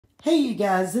Hey you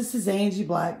guys, this is Angie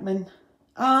Blackman.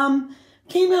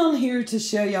 Came on here to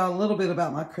show y'all a little bit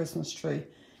about my Christmas tree.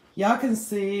 Y'all can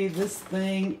see this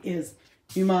thing is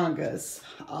humongous.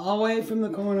 All the way from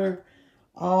the corner,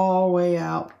 all the way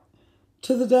out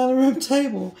to the dining room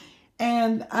table.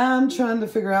 And I'm trying to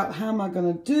figure out how am I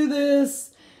going to do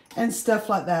this and stuff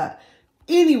like that.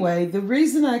 Anyway, the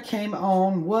reason I came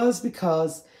on was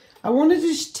because I wanted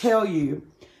to tell you,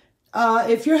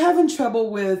 if you're having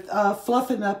trouble with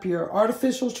fluffing up your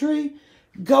artificial tree,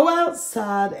 go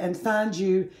outside and find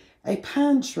you a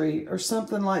pine tree or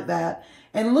something like that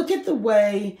and look at the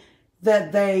way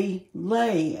that they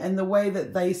lay and the way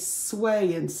that they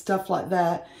sway and stuff like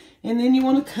that. And then you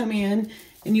want to come in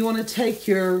and you want to take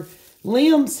your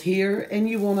limbs here and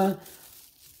you want to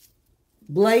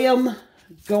lay them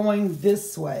going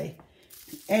this way.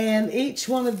 And each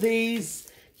one of these,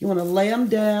 you want to lay them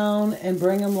down and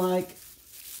bring them like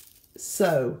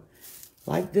so,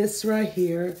 like this right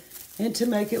here, and to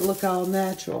make it look all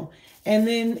natural. And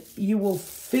then you will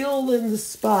fill in the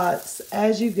spots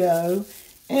as you go,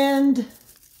 and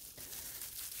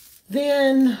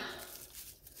then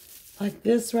like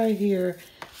this right here,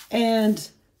 and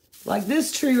like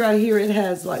this tree right here, it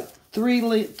has like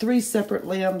three separate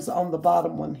limbs on the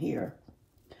bottom one here.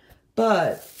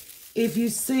 But if you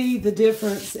see the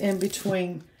difference in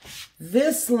between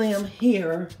this limb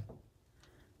here,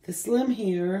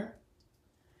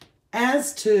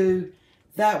 as to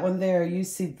that one there, you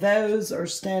see those are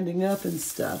standing up and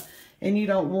stuff, and you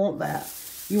don't want that.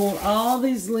 You want all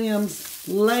these limbs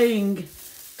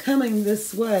coming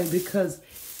this way, because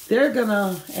they're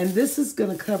gonna, and this is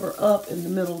gonna cover up in the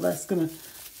middle. That's gonna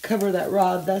cover that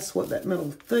rod. That's what that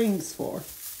middle thing's for.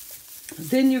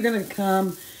 Then you're gonna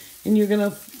come and you're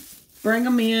gonna bring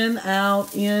them in,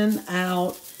 out.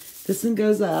 This one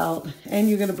goes out, and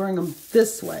you're gonna bring them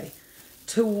this way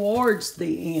towards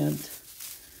the end,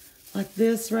 like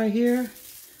this right here.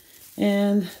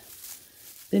 And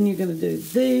then you're gonna do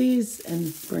these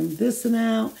and bring this one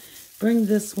out, bring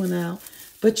this one out,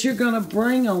 but you're gonna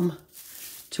bring them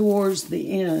towards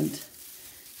the end,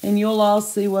 and you'll all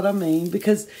see what I mean,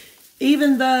 because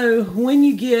even though when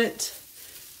you get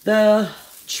the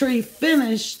tree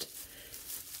finished,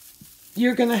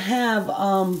 you're gonna have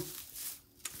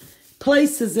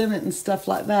places in it and stuff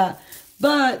like that,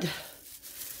 but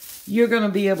you're gonna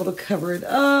be able to cover it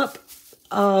up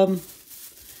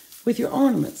with your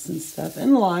ornaments and stuff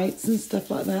and lights and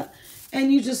stuff like that.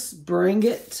 And you just bring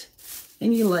it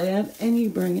and you lay it and you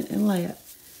bring it and lay it.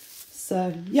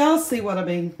 So y'all see what I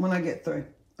mean when I get through,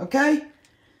 okay?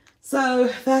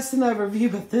 So that's an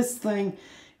overview, but this thing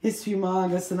is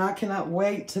humongous, and I cannot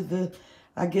wait till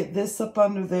I get this up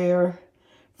under there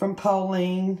from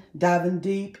Pauline, diving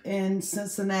deep in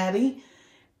Cincinnati,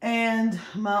 and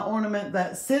my ornament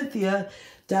that Cynthia,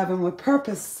 Diving with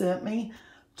Purpose, sent me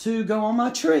to go on my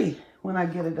tree when I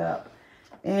get it up.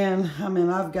 And I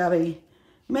mean, I've got a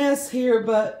mess here,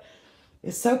 but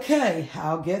it's okay.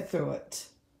 I'll get through it.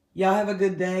 Y'all have a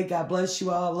good day. God bless you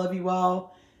all. Love you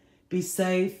all. Be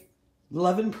safe.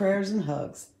 Love and prayers and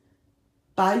hugs.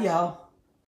 Bye, y'all.